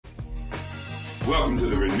Welcome to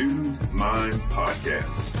the Renewed Mind Podcast,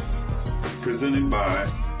 presented by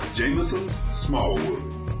Jameson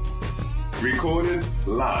Smallwood, recorded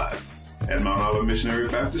live at Mount Olive Missionary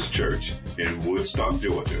Baptist Church in Woodstock,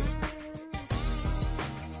 Georgia.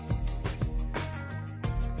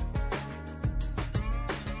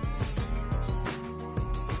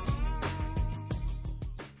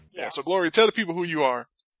 So, Gloria, tell the people who you are.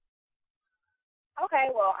 Okay,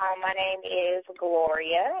 well, my name is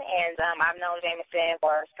Gloria, and I've known Jameson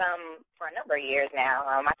for a number of years now.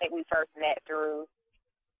 I think we first met through,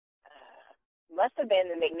 must have been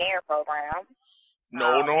the McNair program. No.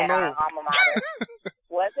 Our alma mater.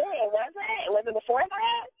 Was it? It wasn't? Was it before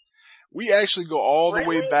that? We actually go all the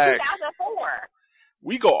way back. 2004.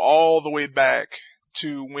 We go all the way back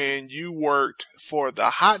to when you worked for the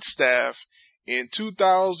hot staff in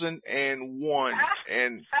 2001,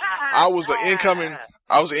 and I was an incoming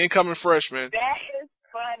freshman. That is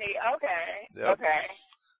funny. Okay. Yep. Okay.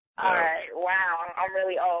 All right. Wow. I'm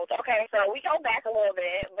really old. Okay. So we go back a little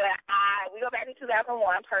bit, but we go back to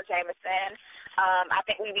 2001 per Jameson. I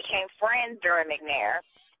think we became friends during McNair.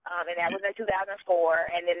 And that was in 2004.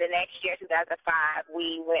 And then the next year, 2005,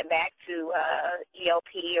 we went back to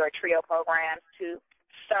EOP or TRIO programs to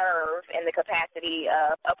serve in the capacity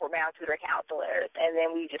of upward bound tutor counselors. And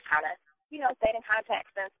then we just kind of, stayed in contact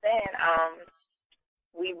since then.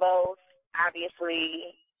 We both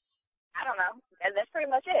obviously, I don't know, that's pretty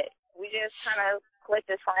much it. We just kind of clicked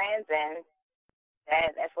as friends, and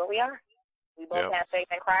that's where we are. We both have faith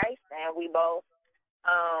in Christ, and we both,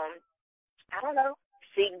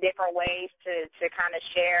 seek different ways to kind of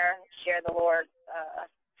share the Lord's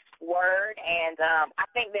word. And I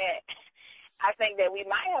think that we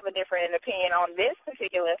might have a different opinion on this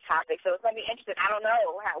particular topic, so it's going to be interesting. I don't know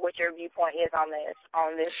what your viewpoint is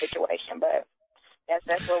on this situation, but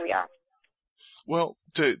that's where we are. Well,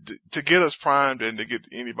 to get us primed and to get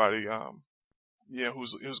anybody,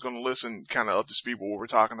 who's going to listen kind of up to speed with what we're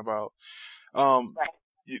talking about. Right.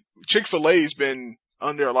 Chick-fil-A's been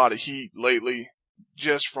under a lot of heat lately,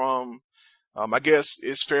 just from, I guess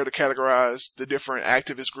it's fair to categorize the different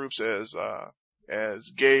activist groups as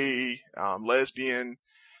gay, lesbian,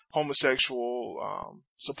 homosexual,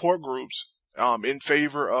 support groups, in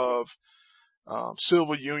favor of,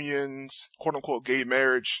 civil unions, quote unquote, gay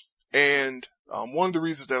marriage. And, one of the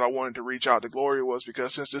reasons that I wanted to reach out to Gloria was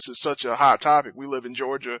because since this is such a hot topic, we live in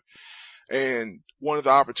Georgia, and one of the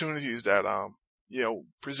opportunities that,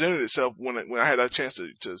 presented itself when I had a chance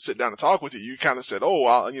to sit down and talk with you, you kind of said, I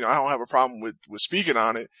don't have a problem with speaking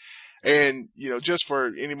on it. And, just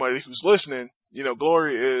for anybody who's listening,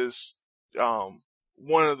 Gloria is,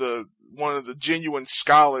 one of the genuine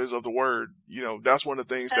scholars of the word. That's one of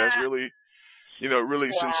the things that's really,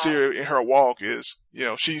 really sincere in her walk is,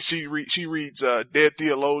 she reads, dead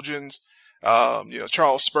theologians,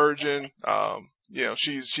 Charles Spurgeon,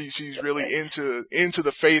 she's really into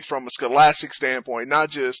the faith from a scholastic standpoint, not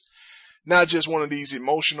just one of these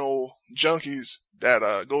emotional junkies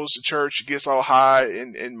that, goes to church, gets all high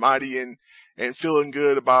and mighty and feeling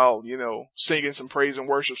good about, singing some praise and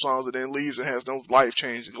worship songs and then leaves and has no life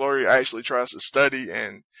change. Gloria actually tries to study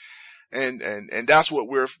and that's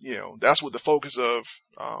what that's what the focus of,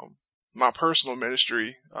 my personal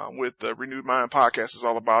ministry, with the Renewed Mind Podcast is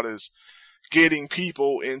all about, is getting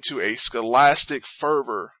people into a scholastic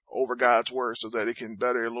fervor over God's word so that it can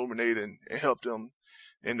better illuminate and help them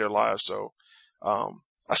in their lives. So,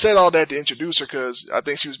 I said all that to introduce her because I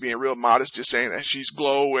think she was being real modest, just saying that she's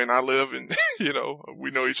Glow and I live and,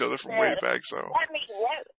 we know each other from way back. So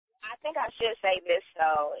I think I should say this,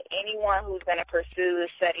 though. Anyone who's going to pursue the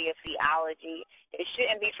study of theology, it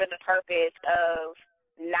shouldn't be for the purpose of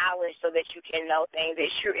knowledge so that you can know things.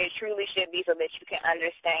 It truly should be so that you can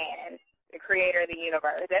understand the creator of the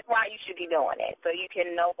universe. That's why you should be doing it, so you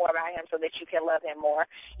can know more about him so that you can love him more.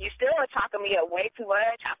 You still are talking me up way too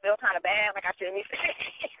much. I feel kind of bad, like I shouldn't be saying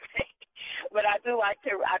anything. But I do like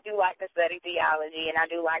to study theology, and I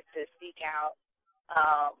do like to seek out,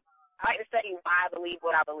 I like to study why I believe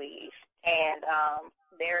what I believe. And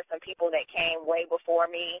there are some people that came way before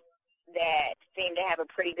me that seem to have a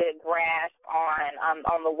pretty good grasp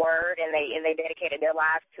on the word, and they dedicated their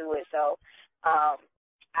lives to it. So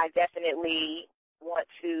I definitely want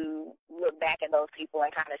to look back at those people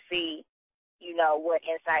and kind of see, what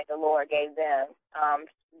insight the Lord gave them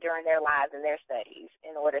during their lives and their studies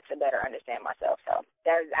in order to better understand myself. So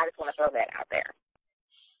I just want to throw that out there.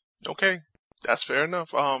 Okay, that's fair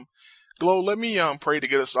enough. Glow, let me pray to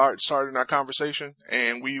get us started in our conversation,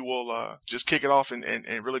 and we will just kick it off and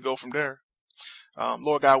really go from there.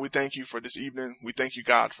 Lord God, we thank you for this evening. We thank you,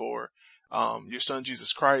 God, for your son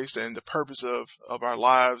Jesus Christ and the purpose of our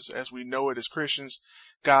lives as we know it as Christians.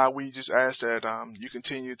 God, we just ask that you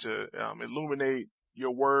continue to illuminate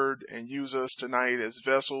your word and use us tonight as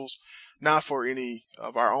vessels, not for any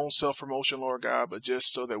of our own self-promotion, Lord God, but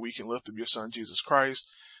just so that we can lift up your son Jesus Christ.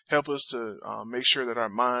 Help us to make sure that our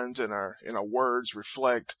minds and our words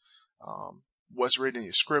reflect what's written in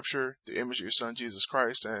your scripture, the image of your son Jesus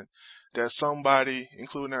Christ, and that somebody,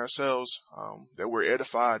 including ourselves, that we're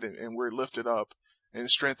edified and we're lifted up and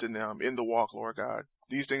strengthened in the walk, Lord God.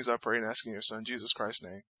 These things I pray and ask in your son Jesus Christ's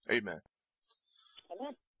name. Amen.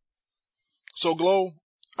 Amen. So Glow,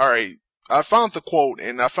 all right, I found the quote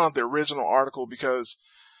and I found the original article because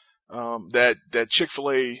that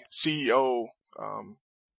Chick-fil-A CEO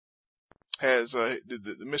has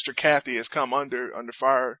Mr. Cathy has come under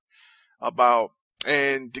fire about,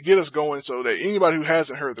 and to get us going so that anybody who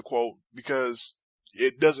hasn't heard the quote, because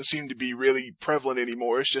it doesn't seem to be really prevalent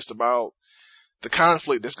anymore, it's just about the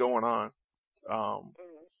conflict that's going on.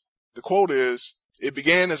 The quote is, "It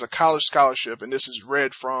began as a college scholarship," and this is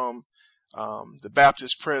read from the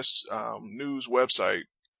Baptist Press news website,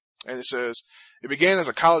 and it says, "It began as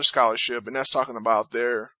a college scholarship," and that's talking about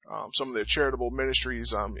their some of their charitable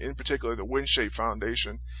ministries, in particular the WinShape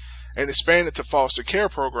Foundation, and expanded to the foster care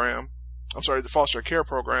program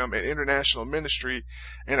and international ministry,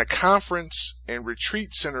 and a conference and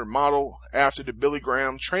retreat center model after the Billy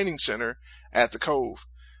Graham Training Center at the Cove.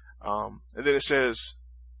 And then it says,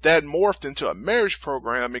 that morphed into a marriage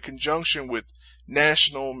program in conjunction with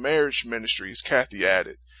national marriage ministries, Cathy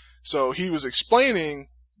added. So he was explaining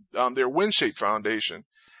their WinShape Foundation.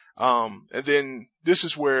 And then this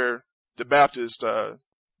is where the Baptist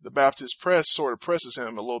Press sort of presses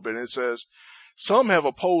him a little bit, and it says, "Some have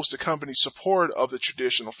opposed the company's support of the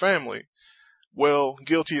traditional family." Well,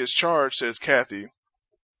 guilty as charged, says Cathy,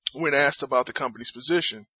 when asked about the company's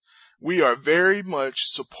position. "We are very much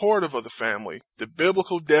supportive of the family, the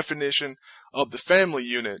biblical definition of the family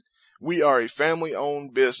unit. We are a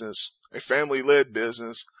family-owned business, a family-led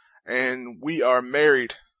business, and we are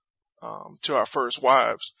married to our first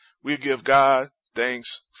wives. We give God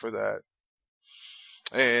thanks for that."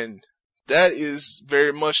 And that is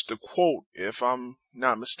very much the quote, if I'm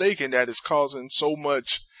not mistaken, that is causing so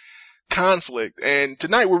much conflict. And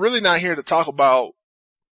tonight we're really not here to talk about,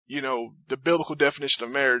 the biblical definition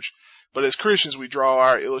of marriage, but as Christians we draw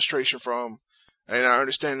our illustration from and our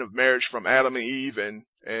understanding of marriage from Adam and Eve and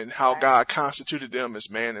how God constituted them as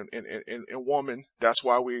man and woman. That's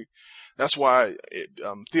why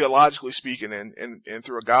theologically speaking and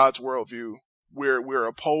through a God's worldview, we're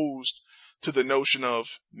opposed to the notion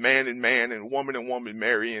of man and woman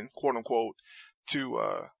marrying, quote unquote,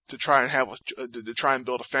 to try and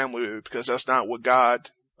build a family, because that's not what God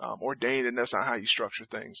ordained, and that's not how you structure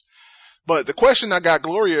things. But the question I got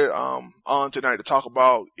Gloria on tonight to talk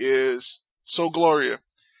about is, so Gloria,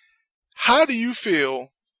 how do you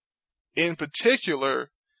feel in particular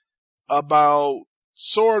about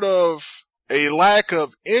sort of a lack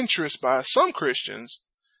of interest by some Christians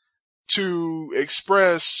to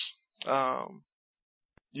express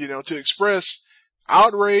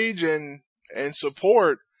outrage and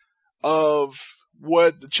support of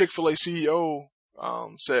what the Chick-fil-A CEO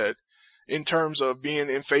said in terms of being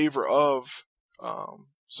in favor of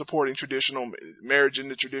supporting traditional marriage in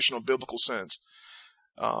the traditional biblical sense?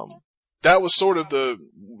 That was sort of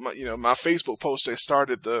my Facebook post that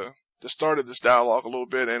started this dialogue a little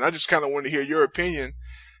bit, and I just kind of wanted to hear your opinion,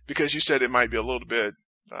 because you said it might be a little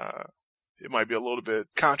bit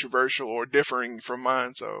controversial or differing from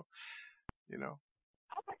mine. So,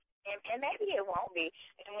 And maybe it won't be.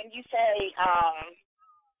 And when you say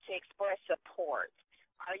to express support,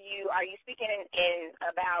 are you speaking in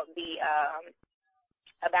about the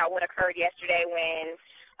about what occurred yesterday when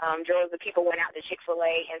droves of people went out to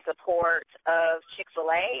Chick-fil-A in support of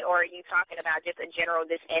Chick-fil-A, or are you talking about just a general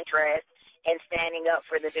disinterest in standing up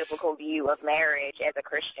for the biblical view of marriage as a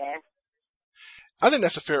Christian? I think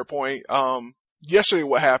that's a fair point. Yesterday,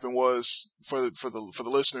 what happened was, for the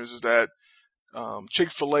listeners, is that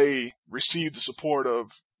Chick-fil-A received the support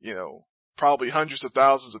of probably hundreds of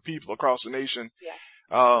thousands of people across the nation.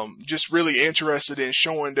 Yeah. Just really interested in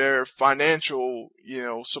showing their financial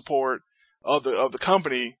support of the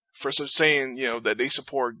company for saying that they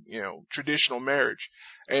support traditional marriage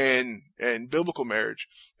and biblical marriage.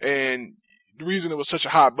 And the reason it was such a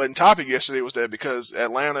hot button topic yesterday was that because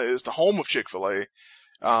Atlanta is the home of Chick-fil-A,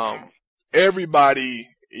 everybody,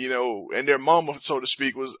 and their mama, so to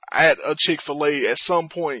speak, was at a Chick-fil-A at some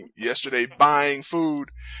point yesterday buying food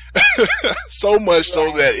so much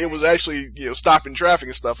so that it was actually, stopping traffic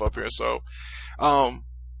and stuff up here. So,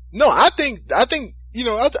 no, I think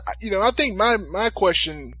I think my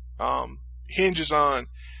question, hinges on,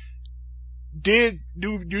 do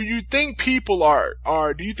you think people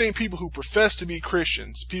do you think people who profess to be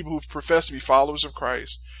Christians, people who profess to be followers of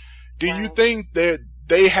Christ, do you think that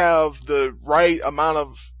they have the right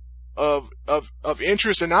amount of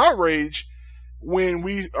interest and outrage when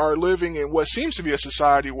we are living in what seems to be a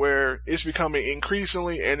society where it's becoming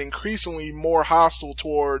increasingly more hostile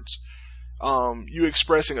towards you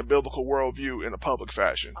expressing a biblical worldview in a public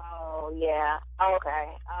fashion? Oh, yeah.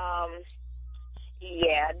 Okay.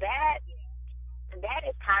 Yeah, that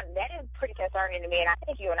is pretty concerning to me, and I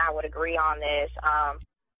think you and I would agree on this. I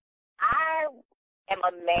am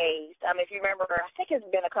amazed. If you remember, I think it's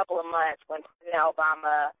been a couple of months when President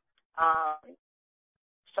Obama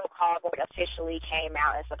so-called officially came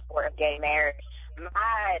out in support of gay marriage.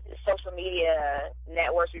 My social media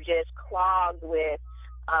networks are just clogged with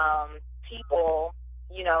people,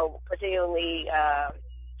 particularly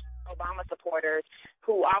Obama supporters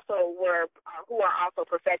who are also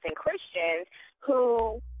professing Christians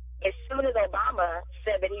who, as soon as Obama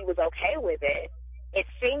said that he was okay with it, it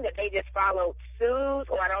seemed that they just followed suit,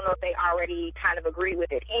 or I don't know if they already kind of agreed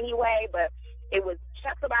with it anyway, but it was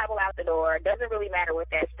chuck the Bible out the door. Doesn't really matter what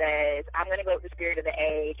that says. I'm going to go with the spirit of the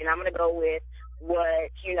age, and I'm going to go with what,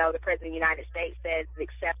 the President of the United States says is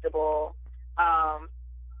acceptable,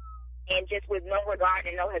 and just with no regard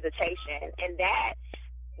and no hesitation. And that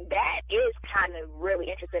is kind of really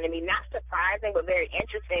interesting to me. Not surprising, but very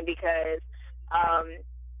interesting because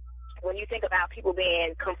when you think about people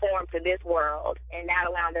being conformed to this world and not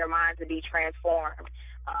allowing their minds to be transformed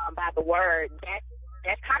by the word,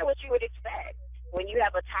 that's kind of what you would expect when you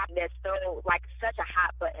have a topic that's so, like, such a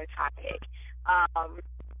hot button topic.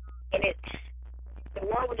 And the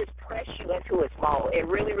world will just press you into its mold. It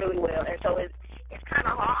really, really will. And so it's kind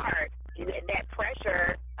of hard, that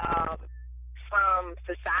pressure from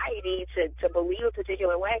society to believe a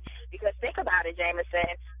particular way. Because think about it,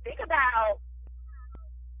 Jameson. Think about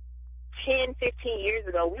 10, 15 years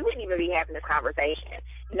ago, we wouldn't even be having this conversation.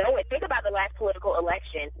 Think about the last political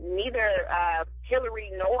election. Neither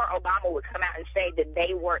Hillary nor Obama would come out and say that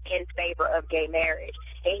they were in favor of gay marriage.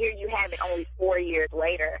 And here you have it only 4 years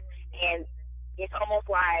later. And it's almost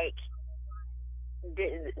like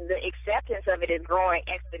the acceptance of it is growing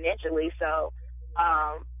exponentially. So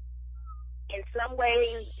in some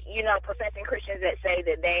ways, professing Christians that say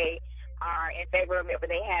that they are in favor of it, but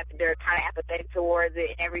they're kind of apathetic towards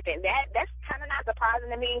it and everything. That's kind of not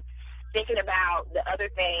surprising to me, thinking about the other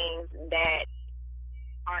things that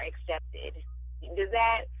are accepted.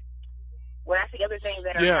 When I see other things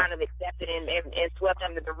that are kind of accepted and swept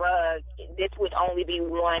under the rug, this would only be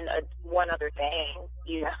one other thing,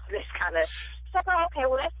 this kind of stuff. Oh, okay,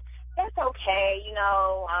 well that's okay,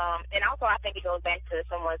 and also I think it goes back to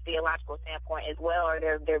someone's theological standpoint as well, or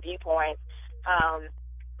their viewpoints.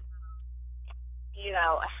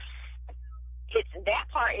 That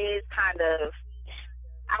part is kind of,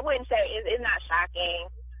 I wouldn't say it's not shocking,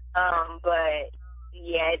 but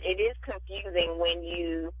yeah, it is confusing when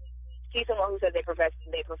you see someone who says they profess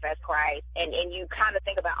Christ, and you kind of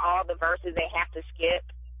think about all the verses they have to skip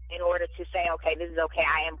in order to say, okay, this is okay,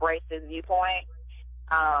 I embrace this viewpoint.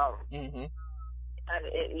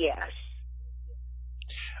 Yeah.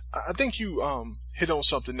 I think you hit on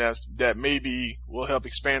something that maybe will help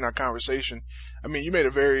expand our conversation. I mean, you made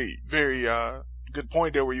a very, very good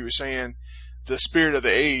point there where you were saying the spirit of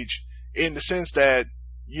the age, in the sense that,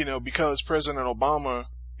 because President Obama,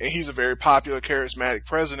 and he's a very popular, charismatic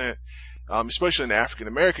president, especially in the African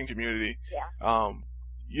American community,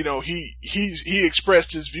 he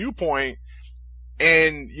expressed his viewpoint.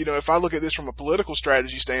 And, if I look at this from a political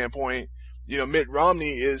strategy standpoint, Mitt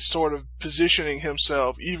Romney is sort of positioning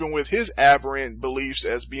himself, even with his aberrant beliefs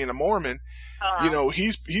as being a Mormon,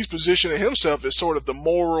 he's positioning himself as sort of the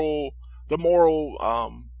moral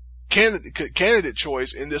candidate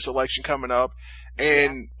choice in this election coming up.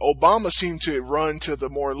 And Obama seemed to run to the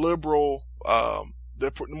more liberal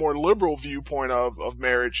viewpoint of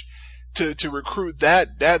marriage to recruit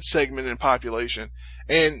that segment in population.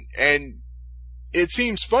 And it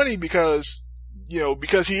seems funny because he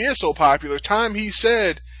is so popular. Time he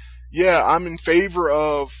said, yeah, I'm in favor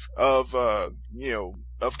of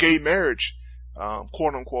gay marriage,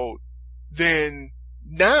 quote unquote, then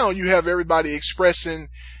now you have everybody expressing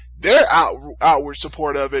their outward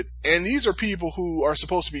support of it. And these are people who are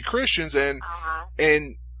supposed to be Christians, and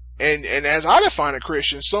as I define a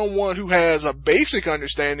Christian, someone who has a basic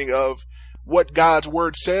understanding of what God's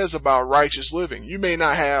word says about righteous living. You may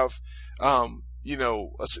not have, all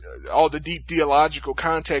the deep theological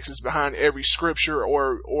context is behind every scripture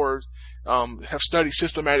or have studied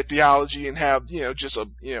systematic theology and have,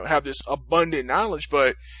 have this abundant knowledge,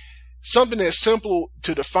 but something that's simple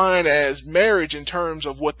to define as marriage in terms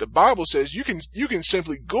of what the Bible says, you can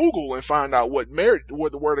simply Google and find out what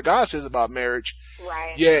the Word of God says about marriage.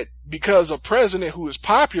 Right. Yet, because a president who is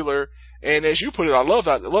popular, and as you put it, I love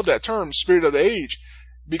that term, spirit of the age,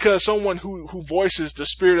 because someone who voices the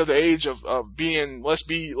spirit of the age of being, let's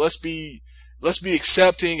be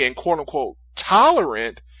accepting and quote unquote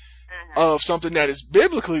tolerant of something that is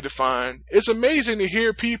biblically defined, it's amazing to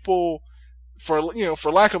hear people, for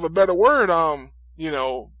lack of a better word,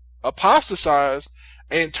 apostatize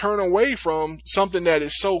and turn away from something that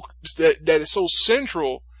is so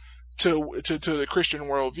central to the Christian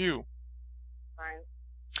worldview. Right.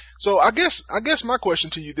 So I guess my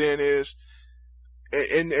question to you then is,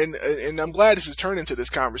 and I'm glad this has turned into this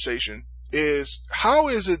conversation, is how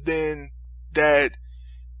is it then that,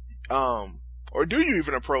 or do you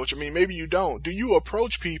even approach, maybe you don't, do you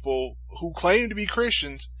approach people who claim to be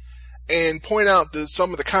Christians and point out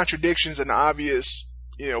some of the contradictions and the obvious,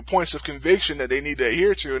 points of conviction that they need to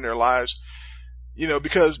adhere to in their lives?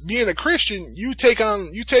 Because being a Christian, you take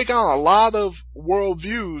on a lot of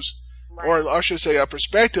worldviews, right, or I should say a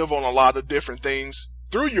perspective on a lot of different things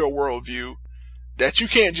through your worldview that you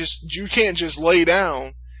can't just lay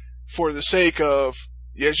down for the sake of,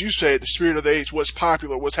 as you said, the spirit of the age, what's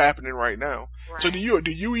popular, what's happening right now. Right. So do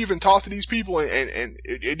you even talk to these people, and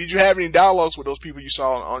did you have any dialogues with those people you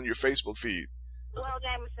saw on your Facebook feed? Well,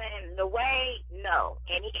 Jameson, the way, no,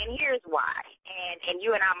 and here's why, and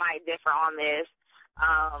you and I might differ on this.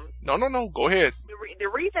 No, go ahead. The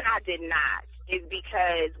reason I did not is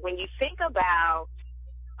because when you think about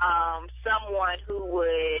someone who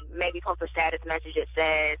would maybe post a status message that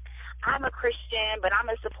says, I'm a Christian, but I'm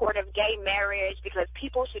in support of gay marriage because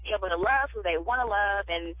people should be able to love who they want to love,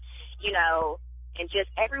 and, and just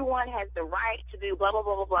everyone has the right to do blah, blah,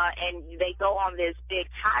 blah, blah, blah, and they go on this big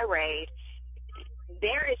tirade.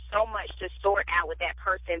 There is so much to sort out with that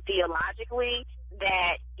person theologically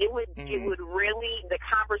that it would really, the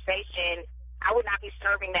conversation, I would not be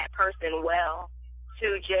serving that person well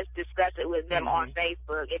to just discuss it with them on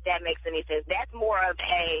Facebook, if that makes any sense. That's more of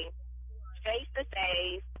a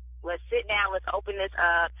face-to-face, let's sit down, let's open this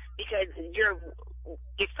up, because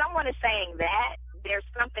if someone is saying that, there's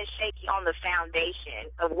something shaky on the foundation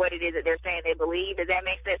of what it is that they're saying they believe. Does that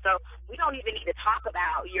make sense? So we don't even need to talk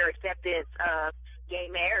about your acceptance of gay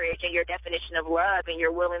marriage and your definition of love and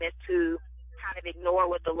your willingness to kind of ignore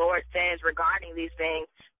what the Lord says regarding these things.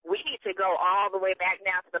 We need to go all the way back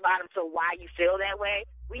down to the bottom to why you feel that way.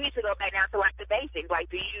 We need to go back down to like the basics.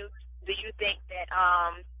 Like, do you think that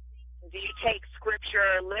do you take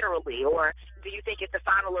scripture literally, or do you think it's the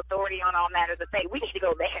final authority on all matters of faith? We need to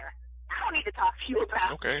go there. I don't need to talk to you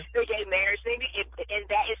about the gay marriage thing, and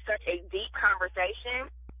that is such a deep conversation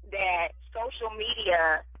that social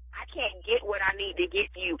media, I can't get what I need to get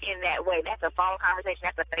you in that way. That's a phone conversation.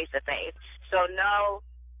 That's a face-to-face. So, no,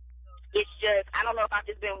 it's just, I don't know if I've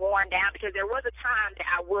just been worn down, because there was a time that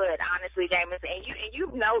I would, honestly, Jameson, and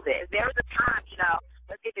you know this. There was a time,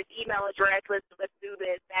 let's get this email address, let's do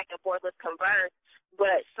this back and forth, let's converse.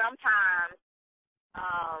 But sometimes,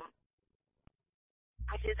 I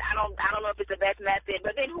don't know if it's the best method,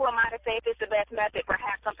 but then who am I to say if it's the best method?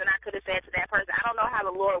 Perhaps something I could have said to that person. I don't know how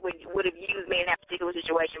the Lord would have used me in that particular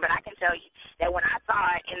situation, but I can tell you that when I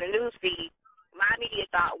saw it in the news feed, my immediate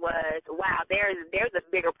thought was, wow, there's a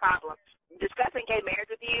bigger problem. Discussing gay marriage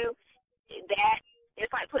with you, that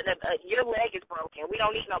it's like putting your leg is broken. We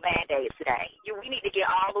don't need no Band-Aids today. We need to get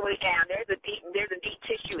all the way down. There's a deep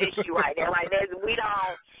tissue issue right there. Like we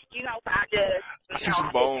don't, so I see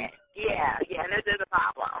some bone. Yeah, there's a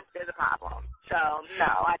problem. There's a problem. So, no,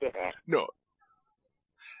 I didn't. No.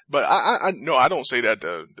 But I don't say that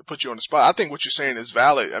to put you on the spot. I think what you're saying is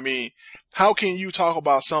valid. I mean, how can you talk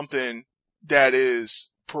about something that is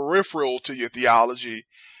peripheral to your theology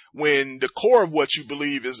when the core of what you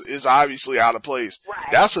believe is obviously out of place?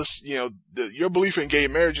 Right. That's your belief in gay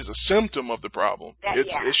marriage is a symptom of the problem.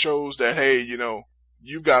 It shows that, hey,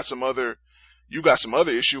 you've got some other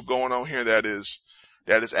issue going on here that is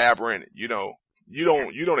aberrant. You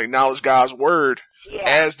don't acknowledge God's word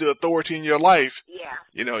as the authority in your life. Yeah.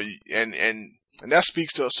 And that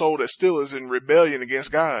speaks to a soul that still is in rebellion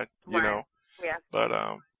against God, Yeah.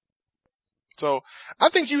 But, so I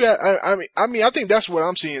think I think that's what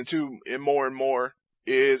I'm seeing too, and more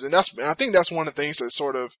is, and I think that's one of the things that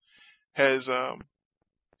sort of has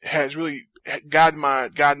really gotten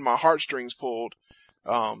my heartstrings pulled,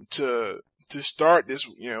 to start this,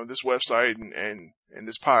 this website and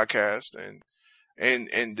this podcast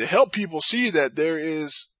and to help people see that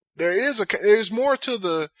there's more to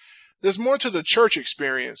the there's more to the church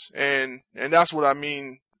experience, and that's what I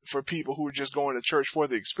mean for people who are just going to church for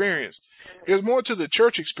the experience. There's more to the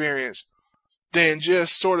church experience than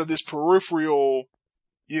just sort of this peripheral,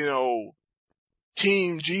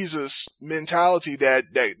 Team Jesus mentality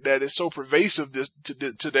that is so pervasive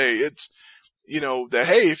today. It's, that,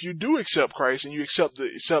 hey, if you do accept Christ and you accept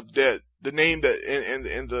that the name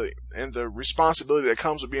that and the responsibility that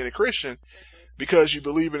comes with being a Christian, because you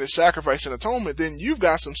believe in his sacrifice and atonement, then you've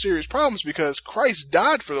got some serious problems, because Christ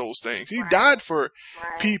died for those things. He died for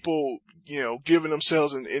people, giving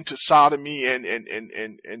themselves into sodomy and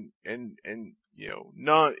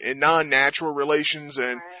non-natural relations,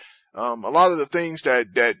 and a lot of the things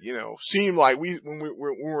that seem like when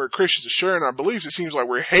we're Christians and sharing our beliefs, it seems like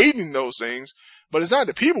we're hating those things, but it's not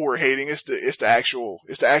the people we're hating. It's the actual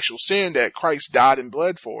sin that Christ died and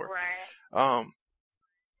bled for. Right.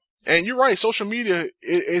 And you're right. Social media,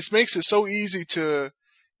 it makes it so easy to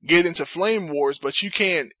get into flame wars, but you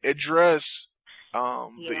can't address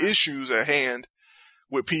the issues at hand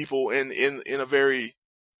with people in a very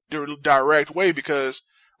direct way, because,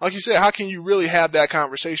 like you said, how can you really have that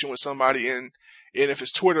conversation with somebody and if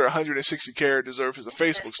it's Twitter 160 characters, or if it's a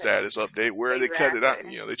Facebook status update where they cut it out,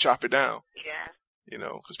 they chop it down. Yeah.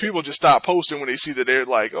 Because people just stop posting when they see that they're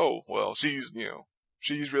like, oh, well, she's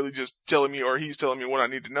really just telling me, or he's telling me what I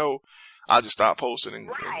need to know. I'll just stop posting and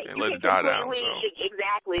let it die down. So.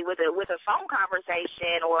 Exactly. With a phone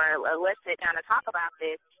conversation, or let's sit down and talk about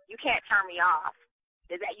this, you can't turn me off.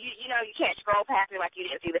 Is that you can't scroll past me like you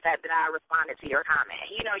didn't see the fact that I responded to your comment.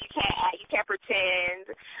 You can't pretend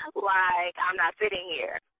like I'm not sitting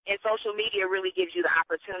here. And social media really gives you the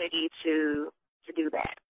opportunity to do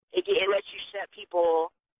that. It lets you shut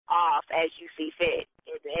people off as you see fit.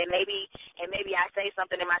 And maybe I say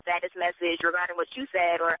something in my status message regarding what you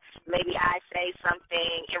said, or maybe I say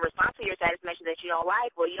something in response to your status message that you don't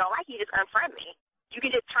like. Well, you don't like it, you just unfriend me. You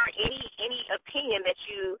can just turn any opinion that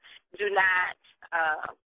you do not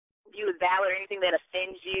view as valid, or anything that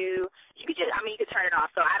offends you. You could you could turn it off.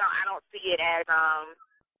 So I don't see it as I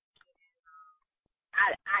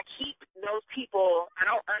keep those people. I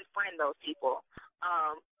don't unfriend those people.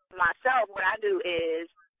 Myself, what I do is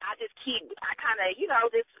I kind of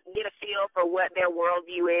just get a feel for what their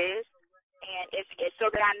worldview is. And it's so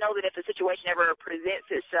that I know that if a situation ever presents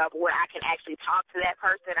itself where I can actually talk to that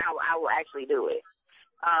person, I will actually do it.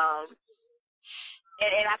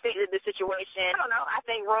 And I think that the situation, I don't know, I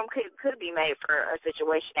think room could be made for a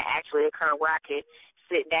situation to actually occur where I could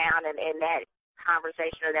sit down and that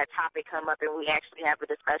conversation or that topic come up and we actually have a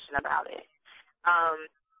discussion about it.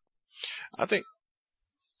 I think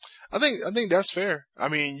that's fair. I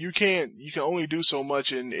mean, you can only do so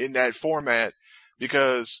much in that format,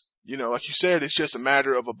 because, like you said, it's just a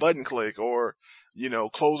matter of a button click, or,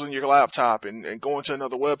 closing your laptop and going to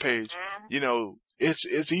another web page.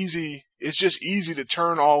 It's easy. It's just easy to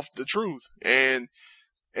turn off the truth. And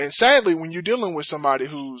sadly, when you're dealing with somebody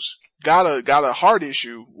who's got a heart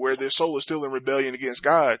issue where their soul is still in rebellion against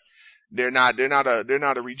God, they're not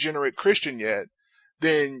a regenerate Christian yet,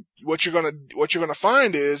 then what you're gonna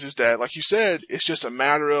find is that, like you said, it's just a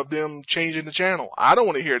matter of them changing the channel. I don't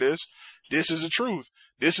want to hear this. This is the truth.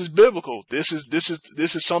 This is biblical. This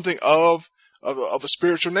is something of a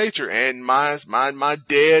spiritual nature, and my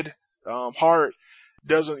dead heart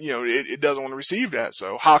doesn't, it doesn't want to receive that.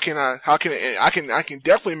 So I can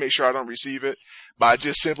definitely make sure I don't receive it by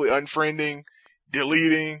just simply unfriending,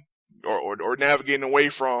 deleting, or navigating away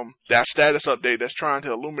from that status update that's trying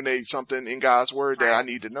to illuminate something in God's word that I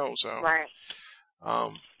need to know. So,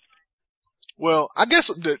 well, I guess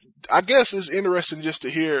it's interesting just to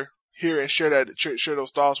hear and share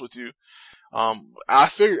those thoughts with you. I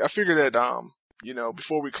figure that,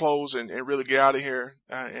 before we close and really get out of here,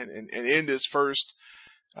 and end this first,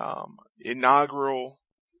 inaugural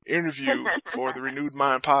interview for the Renewed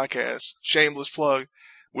Mind podcast, shameless plug,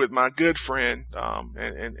 with my good friend,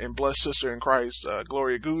 and blessed sister in Christ,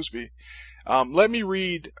 Gloria Gooseby. Let me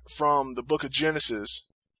read from the book of Genesis,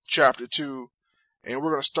 chapter 2, and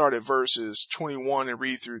we're going to start at verses 21 and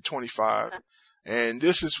read through 25. And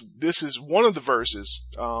this is one of the verses,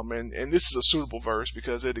 and this is a suitable verse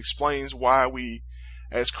because it explains why we,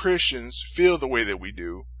 as Christians, feel the way that we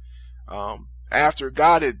do. After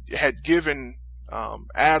God had given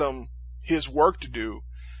Adam his work to do,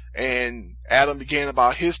 and Adam began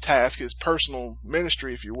about his task, his personal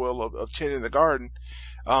ministry, if you will, of tending the garden.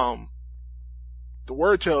 The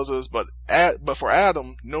word tells us, but for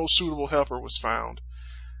Adam, no suitable helper was found.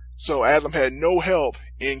 So Adam had no help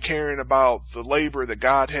in caring about the labor that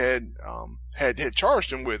God had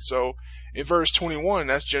charged him with. So in verse 21,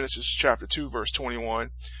 that's Genesis chapter 2, verse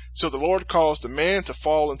 21. So the Lord caused the man to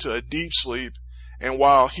fall into a deep sleep, and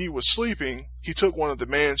while he was sleeping, he took one of the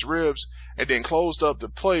man's ribs and then closed up the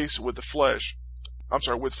place with flesh.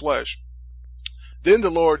 Then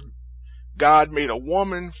the Lord God made a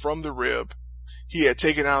woman from the rib he had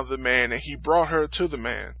taken out of the man, and he brought her to the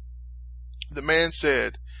man. The man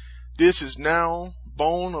said, "This is now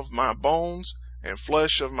bone of my bones and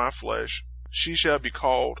flesh of my flesh. She shall be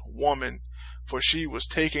called woman, for she was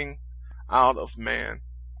taken out of man."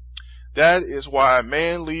 That is why a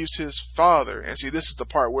man leaves his father. And see, this is the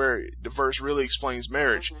part where the verse really explains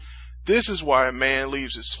marriage. This is why a man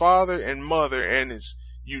leaves his father and mother and is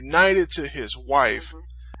united to his wife,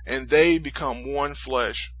 and they become one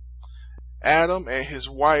flesh. Adam and his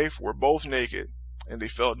wife were both naked, and they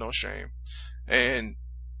felt no shame. And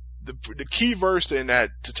the key verse in that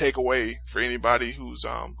to take away for anybody who's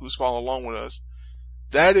following along with us,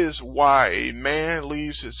 that is why a man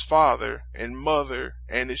leaves his father and mother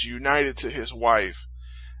and is united to his wife,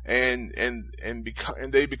 and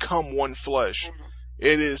they become one flesh.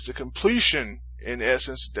 It is the completion, in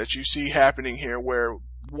essence, that you see happening here, where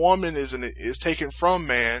woman is taken from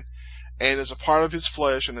man and is a part of his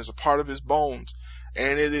flesh and is a part of his bones.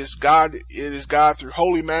 And it is God through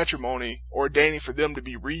holy matrimony ordaining for them to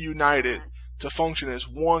be reunited, to function as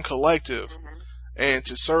one collective, and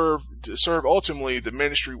to serve ultimately the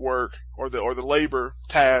ministry work or the labor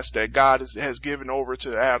task that God has given over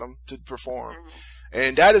to Adam to perform.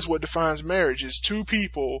 And that is what defines marriage, is two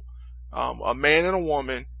people, a man and a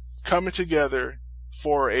woman, coming together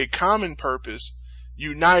for a common purpose,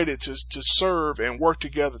 united to serve and work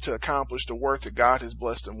together to accomplish the work that God has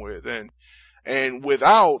blessed them with. And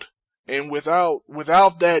without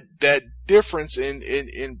that difference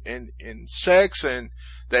in sex, and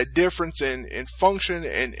that difference in function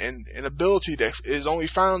and ability that is only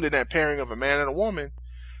found in that pairing of a man and a woman,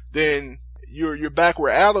 then you're back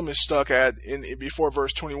where Adam is stuck at before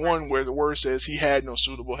verse 21, where the word says he had no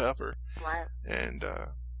suitable helper. Right. And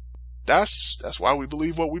that's why we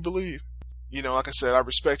believe what we believe. Like I said, I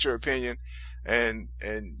respect your opinion and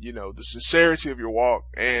the sincerity of your walk,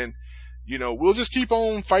 and we'll just keep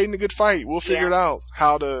on fighting the good fight. We'll figure it out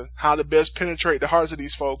how to best penetrate the hearts of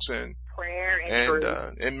these folks and prayer and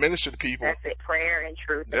truth. And minister to people. That's it, prayer and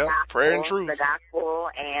truth. Yeah, prayer and truth. The gospel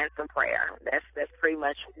and some prayer. That's pretty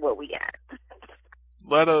much what we got.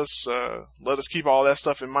 Let us keep all that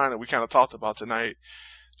stuff in mind that we kind of talked about tonight.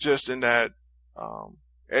 Just in that,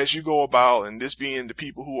 as you go about, and this being the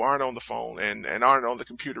people who aren't on the phone and aren't on the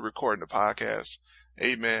computer recording the podcast,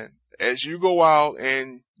 amen. As you go out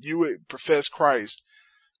and you profess Christ,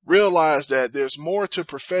 realize that there's more to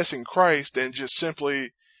professing Christ than just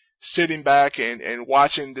simply sitting back and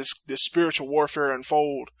watching this spiritual warfare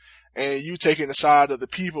unfold, and you taking the side of the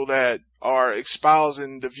people that are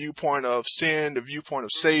espousing the viewpoint of sin, the viewpoint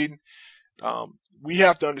of Satan. We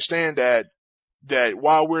have to understand that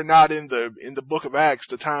while we're not in the book of Acts,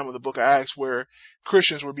 the time of the book of Acts where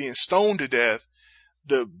Christians were being stoned to death,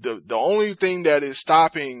 the only thing that is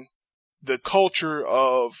stopping the culture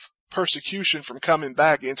of persecution from coming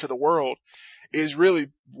back into the world is really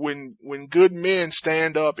when good men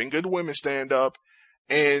stand up and good women stand up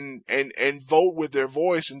and vote with their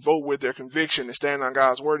voice and vote with their conviction and stand on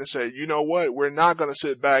God's word and say, you know what, we're not going to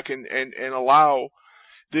sit back and allow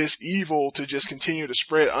this evil to just continue to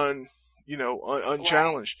spread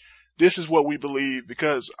unchallenged. This is what we believe,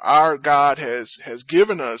 because our God has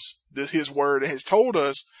given us his word and has told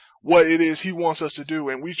us what it is he wants us to do,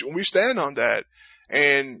 and we stand on that.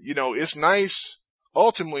 And it's nice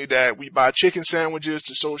ultimately that we buy chicken sandwiches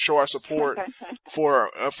to show our support for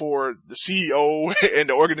the CEO and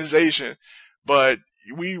the organization, but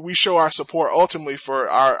we show our support ultimately for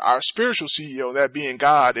our spiritual CEO, that being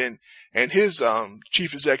God, and his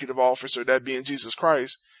chief executive officer, that being Jesus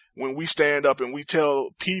Christ, when we stand up and we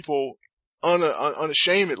tell people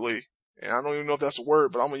unashamedly, and I don't even know if that's a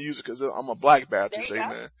word, but I'm going to use it because I'm a Black Baptist,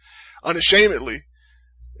 amen. Unashamedly,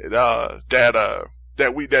 that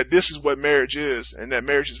this is what marriage is, and that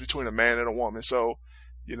marriage is between a man and a woman. So,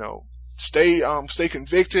 stay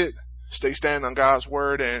convicted, stand on God's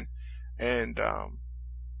word, and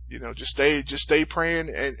just stay praying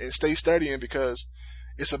and stay studying, because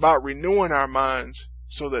it's about renewing our minds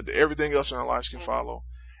so that everything else in our lives can follow.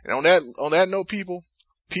 And on that note, people,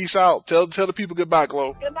 peace out. Tell the people goodbye,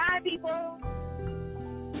 Glo. Goodbye, people.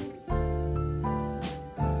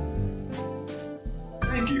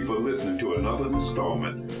 Thank you for listening to another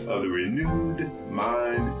installment of the Renewed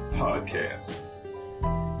Mind Podcast.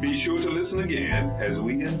 Be sure to listen again as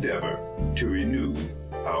we endeavor to renew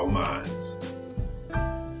our mind.